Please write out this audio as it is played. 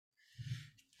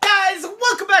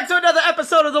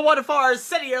episode of the Wonderful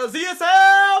Arsenio's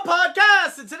ESL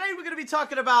podcast. And today we're going to be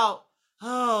talking about,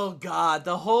 oh God,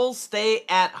 the whole stay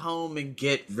at home and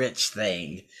get rich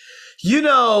thing. You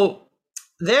know,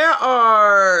 there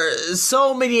are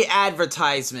so many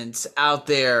advertisements out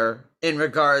there in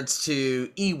regards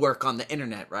to e-work on the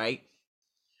internet, right?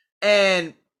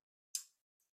 And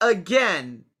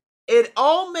again, it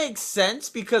all makes sense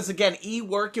because again,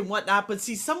 e-work and whatnot, but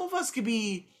see, some of us could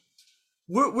be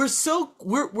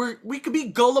we could be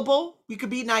gullible, we could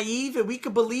be naive, and we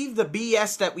could believe the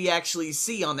BS that we actually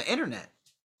see on the internet.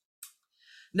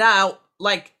 Now,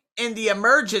 like in the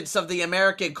emergence of the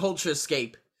American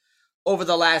culturescape over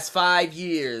the last 5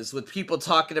 years, with people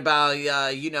talking about,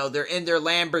 they're in their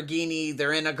Lamborghini,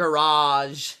 they're in a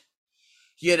garage.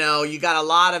 You know, you got a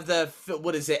lot of the,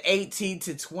 18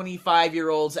 to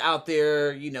 25-year-olds out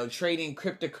there, trading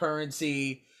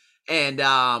cryptocurrency and,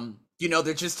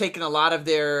 they're just taking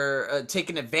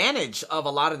taking advantage of a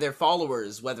lot of their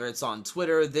followers, whether it's on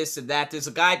Twitter, this and that. There's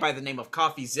a guy by the name of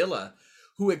CoffeeZilla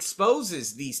who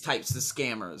exposes these types of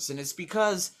scammers, and it's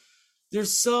because they're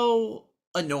so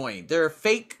annoying. They're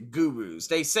fake gurus.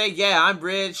 They say, yeah, I'm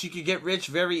rich. You can get rich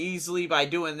very easily by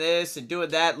doing this and doing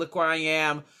that. Look where I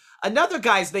am. Another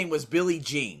guy's name was Billy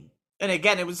Jean. And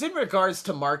again, it was in regards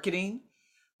to marketing.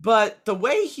 But the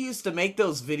way he used to make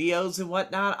those videos and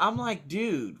whatnot, I'm like,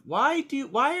 dude, why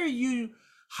are you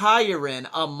hiring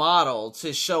a model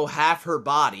to show half her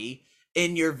body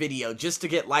in your video just to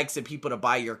get likes and people to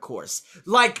buy your course?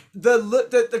 Like,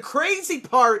 the crazy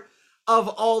part of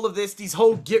all of this, these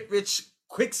whole get rich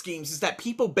quick schemes, is that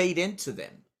people bait into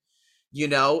them.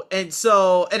 And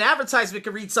so an advertisement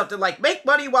can read something like, make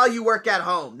money while you work at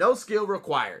home, no skill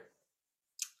required.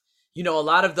 A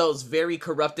lot of those very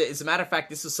corrupted. As a matter of fact,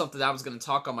 this is something that I was going to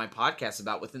talk on my podcast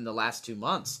about within the last 2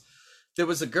 months. There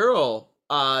was a girl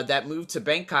that moved to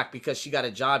Bangkok because she got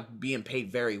a job being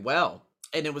paid very well.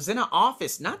 And it was in an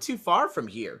office not too far from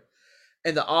here.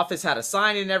 And the office had a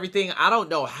sign and everything. I don't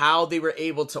know how they were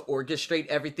able to orchestrate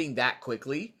everything that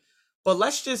quickly. But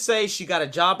let's just say she got a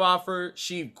job offer.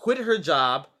 She quit her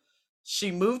job.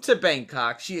 She moved to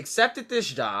Bangkok. She accepted this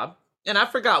job. And I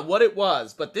forgot what it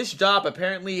was, but this job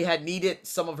apparently had needed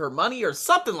some of her money or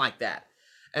something like that.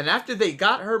 And after they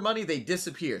got her money, they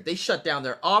disappeared. They shut down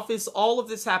their office. All of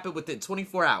this happened within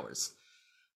 24 hours.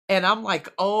 And I'm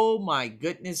like, oh my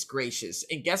goodness gracious.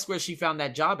 And guess where she found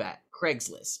that job at?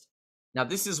 Craigslist. Now,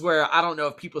 this is where I don't know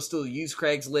if people still use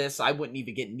Craigslist. I wouldn't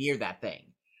even get near that thing,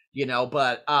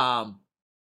 but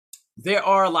there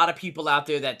are a lot of people out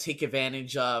there that take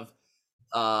advantage of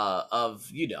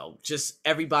just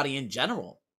everybody in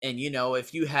general. And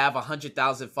if you have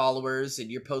 100,000 followers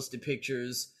and you're posting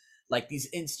pictures like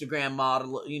these Instagram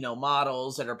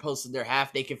models that are posting their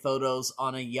half naked photos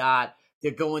on a yacht,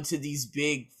 they're going to these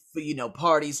big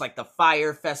parties like the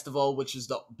Fire Festival, which is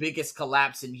the biggest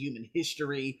collapse in human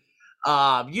history.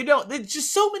 There's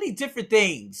just so many different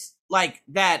things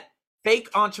that fake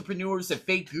entrepreneurs and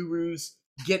fake gurus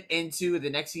get into. The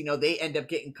next thing you know, they end up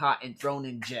getting caught and thrown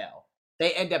in jail.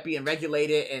 They end up being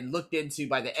regulated and looked into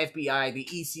by the FBI, the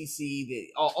ECC,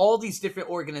 all these different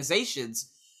organizations,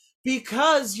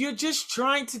 because you're just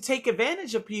trying to take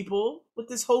advantage of people with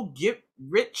this whole get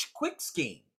rich quick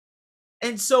scheme.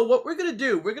 And so what we're going to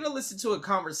do, we're going to listen to a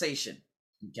conversation,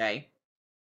 okay?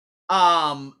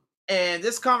 And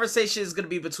this conversation is going to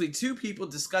be between two people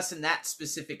discussing that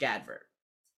specific advert.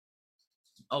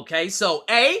 Okay, so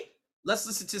let's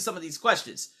listen to some of these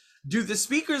questions. Do the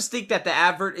speakers think that the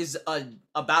advert is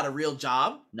about a real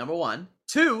job? Number one.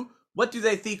 Two, what do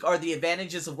they think are the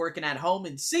advantages of working at home?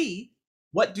 And C,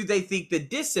 what do they think the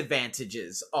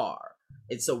disadvantages are?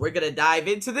 And so we're going to dive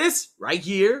into this right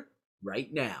here,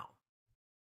 right now.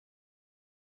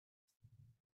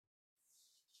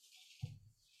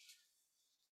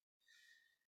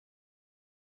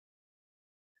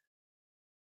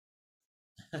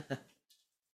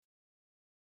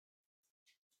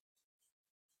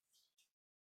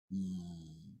 Mm-hmm.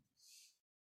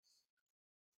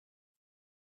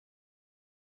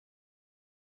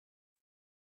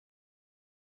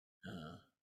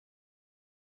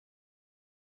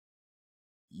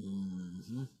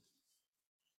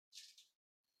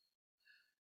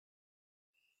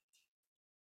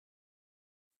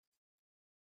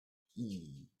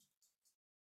 Mm.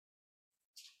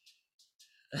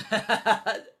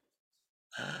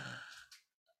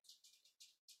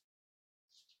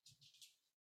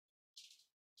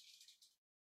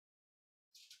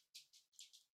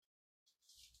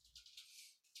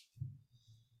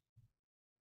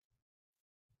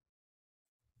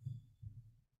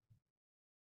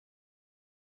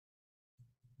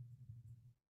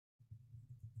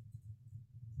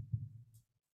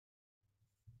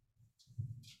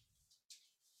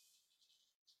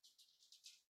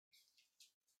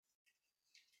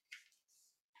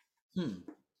 Hmm.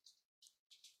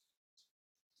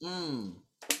 Mm.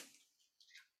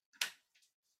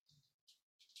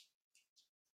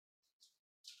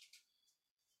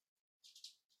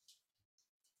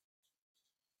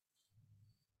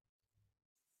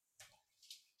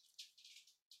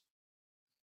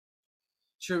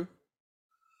 True.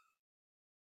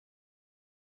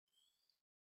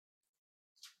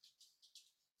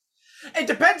 It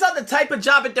depends on the type of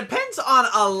job. It depends on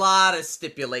a lot of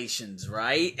stipulations,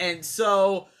 right? And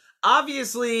so,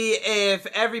 obviously, if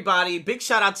everybody, big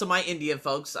shout out to my Indian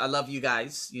folks. I love you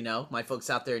guys. You know, my folks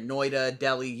out there in Noida,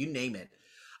 Delhi, you name it.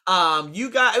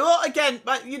 You guys, well, again,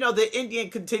 but you know, the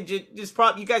Indian contingent is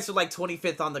probably, you guys are like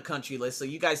 25th on the country list, so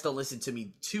you guys don't listen to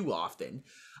me too often.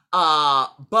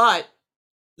 But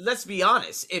let's be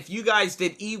honest, if you guys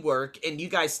did e-work and you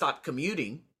guys stopped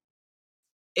commuting,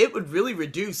 it would really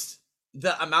reduce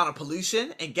the amount of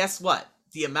pollution. And guess what?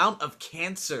 The amount of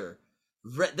cancer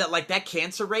that, like, that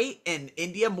cancer rate in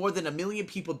India, more than 1 million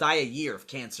people die a year of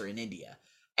cancer in India.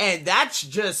 And that's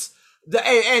just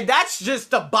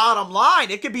the bottom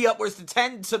line. It could be upwards to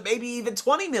 10 to maybe even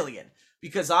 20 million,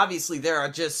 because obviously there are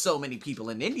just so many people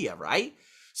in India, right?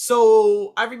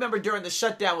 So I remember during the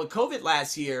shutdown with COVID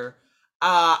last year,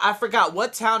 I forgot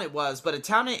what town it was, but a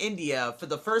town in India, for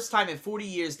the first time in 40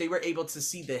 years, they were able to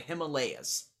see the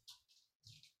Himalayas.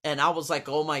 And I was like,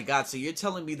 oh my God, so you're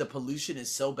telling me the pollution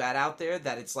is so bad out there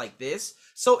that it's like this?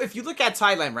 So if you look at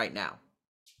Thailand right now,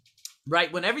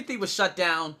 right, when everything was shut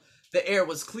down, the air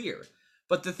was clear.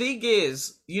 But the thing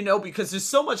is, you know, because there's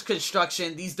so much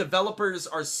construction, these developers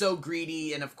are so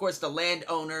greedy, and of course the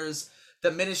landowners, the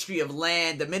Ministry of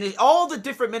Land, all the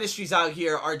different ministries out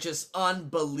here are just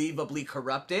unbelievably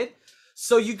corrupted.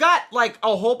 So you got like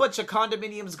a whole bunch of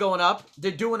condominiums going up.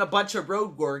 They're doing a bunch of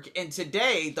road work, and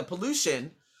today the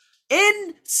pollution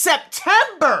in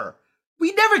September,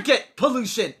 we never get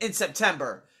pollution in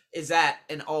September, is at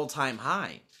an all-time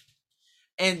high.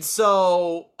 And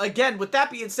so, again, with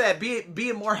that being said,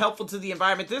 being more helpful to the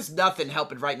environment, there's nothing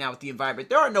helping right now with the environment.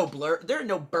 There are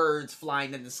no birds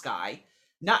flying in the sky,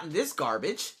 not in this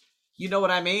garbage. You know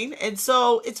what I mean? And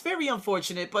so it's very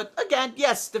unfortunate. But again,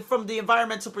 yes, from the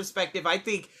environmental perspective, I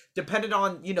think depending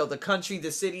on, you know, the country,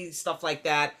 the city, stuff like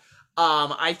that,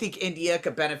 I think India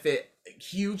could benefit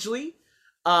hugely.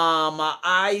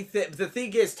 The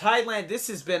thing is, Thailand, this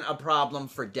has been a problem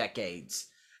for decades.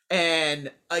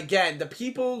 And again, the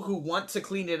people who want to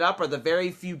clean it up are the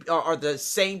very few, are the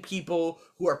same people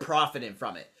who are profiting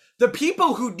from it. The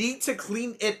people who need to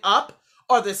clean it up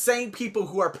are the same people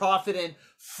who are profiting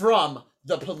from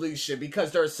the pollution,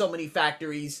 because there are so many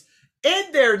factories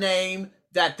in their name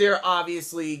that they're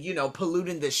obviously, you know,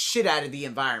 polluting the shit out of the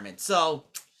environment. So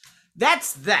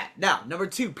that's that. Now, number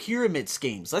 2, pyramid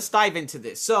schemes. Let's dive into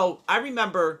this. So I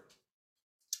remember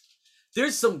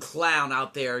there's some clown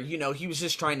out there, you know, he was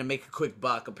just trying to make a quick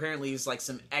buck. Apparently he's like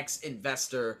some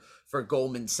ex-investor for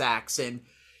Goldman Sachs, and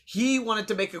he wanted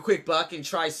to make a quick buck and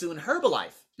try suing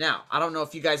Herbalife. Now, I don't know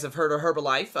if you guys have heard of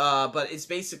Herbalife, but it's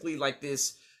basically like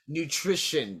this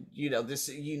nutrition, you know,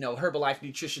 Herbalife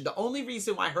nutrition. The only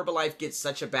reason why Herbalife gets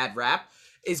such a bad rap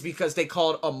is because they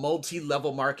call it a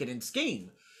multi-level marketing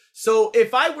scheme. So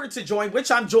if I were to join,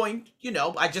 which I'm joined, you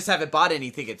know, I just haven't bought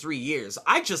anything in 3 years.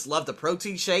 I just love the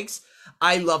protein shakes.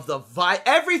 I love the vibe.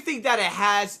 Everything that it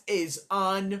has is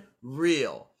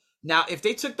unreal. Now, if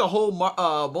they took the whole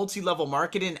multi-level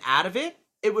marketing out of it,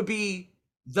 it would be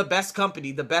the best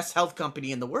company, the best health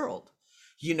company in the world.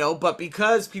 You know, but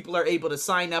because people are able to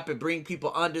sign up and bring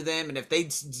people under them, and if they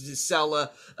sell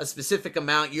a specific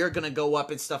amount, you're going to go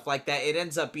up and stuff like that, it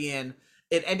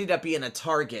ended up being a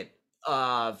target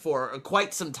for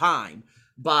quite some time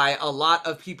by a lot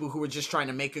of people who were just trying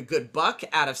to make a good buck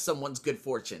out of someone's good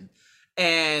fortune.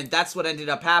 And that's what ended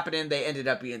up happening. They ended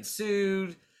up being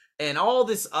sued and all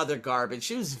this other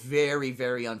garbage. It was very,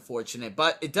 very unfortunate,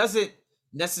 but it doesn't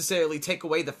necessarily take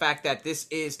away the fact that this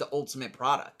is the ultimate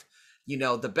product. You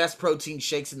know, the best protein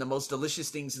shakes and the most delicious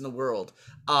things in the world.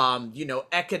 You know,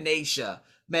 echinacea.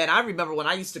 Man, I remember when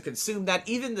I used to consume that,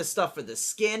 even the stuff for the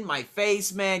skin, my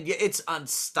face, man, it's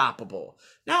unstoppable.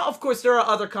 Now, of course, there are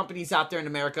other companies out there in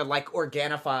America like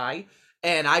Organifi,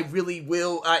 and I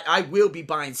will be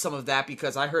buying some of that,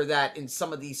 because I heard that in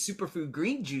some of these superfood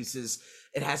green juices,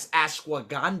 it has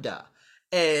ashwagandha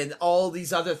and all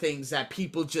these other things that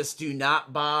people just do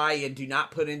not buy and do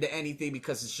not put into anything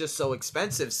because it's just so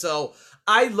expensive. So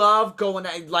I love going,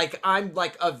 like, I'm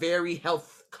like a very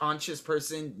health conscious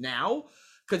person now,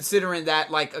 considering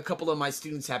that like a couple of my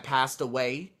students have passed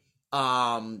away,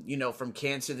 you know, from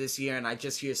cancer this year. And I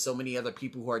just hear so many other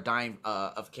people who are dying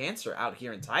of cancer out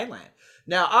here in Thailand.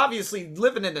 Now, obviously,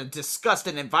 living in a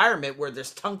disgusting environment where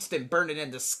there's tungsten burning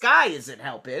in the sky isn't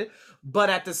helping, but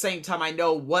at the same time, I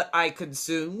know what I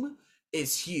consume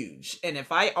is huge. And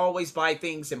if I always buy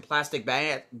things in plastic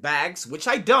bags, which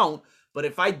I don't, but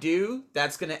if I do,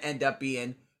 that's going to end up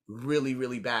being really,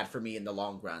 really bad for me in the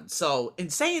long run. So, in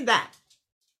saying that,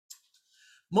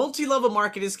 multi-level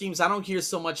marketing schemes, I don't hear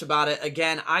so much about it.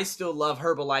 Again, I still love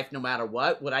Herbalife no matter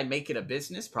what. Would I make it a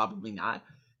business? Probably not.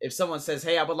 If someone says,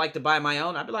 hey, I would like to buy my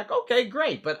own, I'd be like, okay,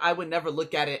 great. But I would never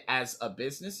look at it as a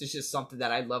business. It's just something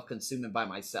that I love consuming by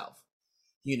myself.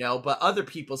 But other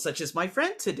people, such as my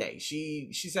friend today,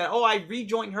 she said, oh, I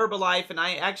rejoined Herbalife and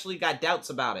I actually got doubts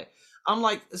about it. I'm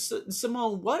like,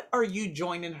 Simone, what are you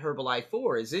joining Herbalife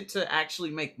for? Is it to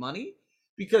actually make money?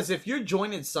 Because if you're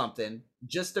joining something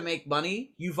just to make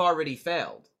money, you've already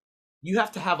failed. You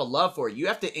have to have a love for it. You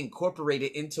have to incorporate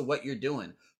it into what you're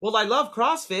doing. Well, I love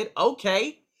CrossFit.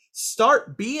 Okay.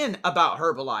 Start being about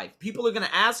Herbalife. People are going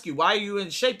to ask you, why are you in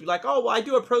shape? You're like, oh, well, I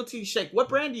do a protein shake. What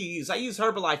brand do you use? I use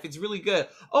Herbalife. It's really good.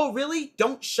 Oh, really?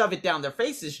 Don't shove it down their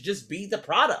faces. Just be the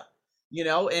product,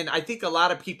 And I think a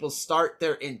lot of people start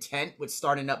their intent with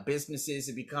starting up businesses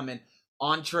and becoming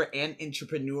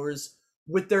entrepreneurs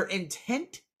with their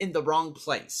intent in the wrong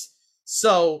place.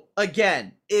 So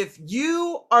again, if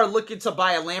you are looking to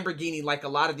buy a Lamborghini like a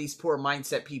lot of these poor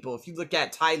mindset people, if you look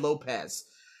at Tai Lopez,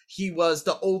 he was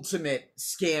the ultimate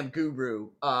scam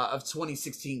guru of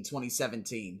 2016,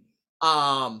 2017.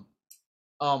 Oh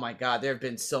my God, there have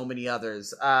been so many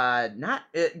others. Gary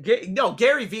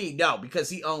Vee, no, because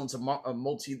he owns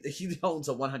he owns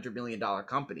a $100 million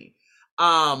company.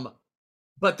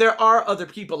 But there are other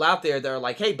people out there that are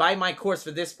like, hey, buy my course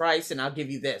for this price and I'll give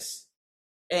you this.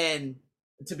 And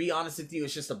to be honest with you,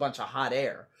 it's just a bunch of hot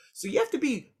air. So you have to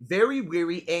be very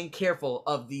wary and careful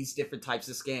of these different types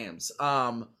of scams.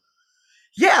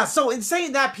 Yeah, so in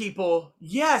saying that, people,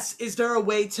 yes, is there a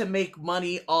way to make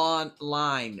money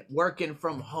online, working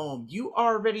from home? You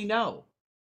already know.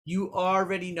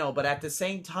 But at the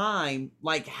same time,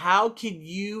 like, how can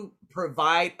you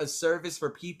provide a service for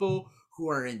people who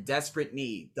are in desperate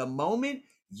need? The moment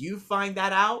you find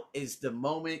that out is the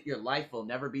moment your life will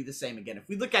never be the same again. If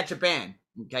we look at Japan,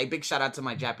 okay, big shout out to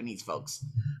my Japanese folks.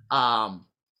 A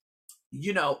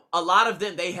lot of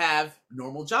them, they have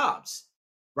normal jobs.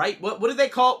 Right? What do they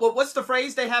call? What's the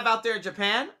phrase they have out there in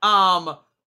Japan?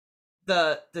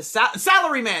 The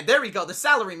salary man. There we go. The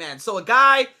salary man. So a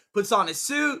guy puts on his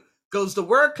suit, goes to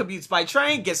work, commutes by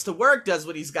train, gets to work, does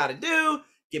what he's got to do,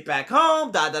 get back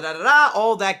home,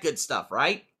 all that good stuff.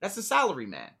 Right? That's the salary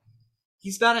man.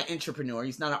 He's not an entrepreneur.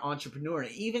 He's not an entrepreneur.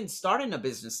 Even starting a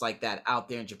business like that out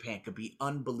there in Japan could be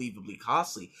unbelievably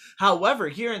costly. However,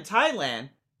 here in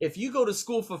Thailand, if you go to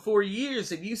school for 4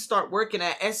 years and you start working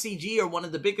at SCG or one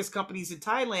of the biggest companies in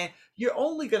Thailand, you're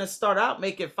only going to start out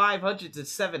making $500 to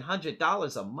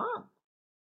 $700 a month.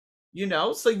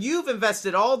 So you've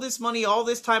invested all this money, all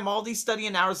this time, all these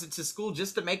studying hours into school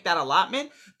just to make that allotment.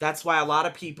 That's why a lot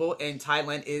of people in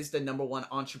Thailand is the number one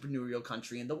entrepreneurial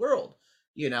country in the world,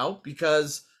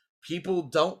 because people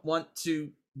don't want to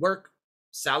work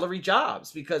salary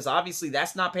jobs because obviously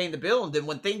that's not paying the bill. And then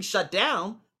when things shut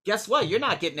down, guess what? You're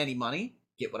not getting any money.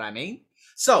 Get what I mean?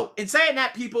 So, in saying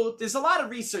that, people, there's a lot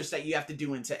of research that you have to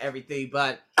do into everything,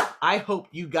 but I hope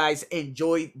you guys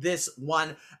enjoy this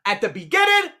one at the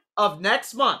beginning of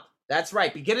next month. That's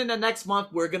right. Beginning of next month,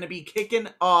 we're going to be kicking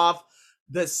off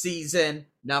the season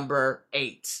number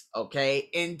 8.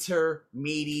 Okay?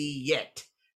 Intermediate.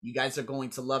 You guys are going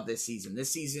to love this season. That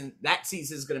season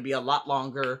is going to be a lot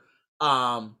longer.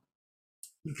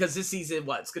 Because this season,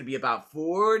 it's going to be about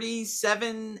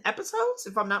 47 episodes,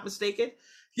 if I'm not mistaken.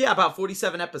 Yeah, about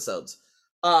 47 episodes.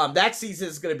 That season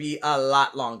is going to be a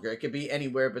lot longer. It could be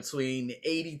anywhere between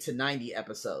 80 to 90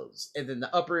 episodes. And then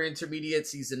the upper intermediate,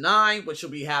 season 9, which will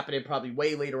be happening probably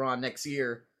way later on next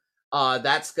year.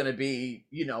 That's going to be,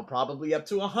 probably up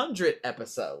to 100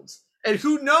 episodes. And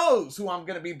who knows who I'm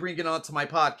going to be bringing onto my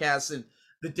podcast and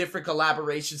the different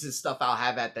collaborations and stuff I'll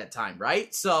have at that time,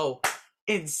 right? So,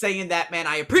 in saying that, man,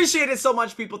 I appreciate it so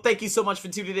much, people. Thank you so much for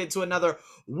tuning in to another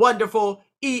wonderful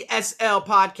ESL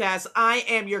podcast. I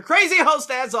am your crazy host,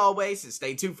 as always, and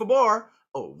stay tuned for more.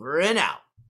 Over and out.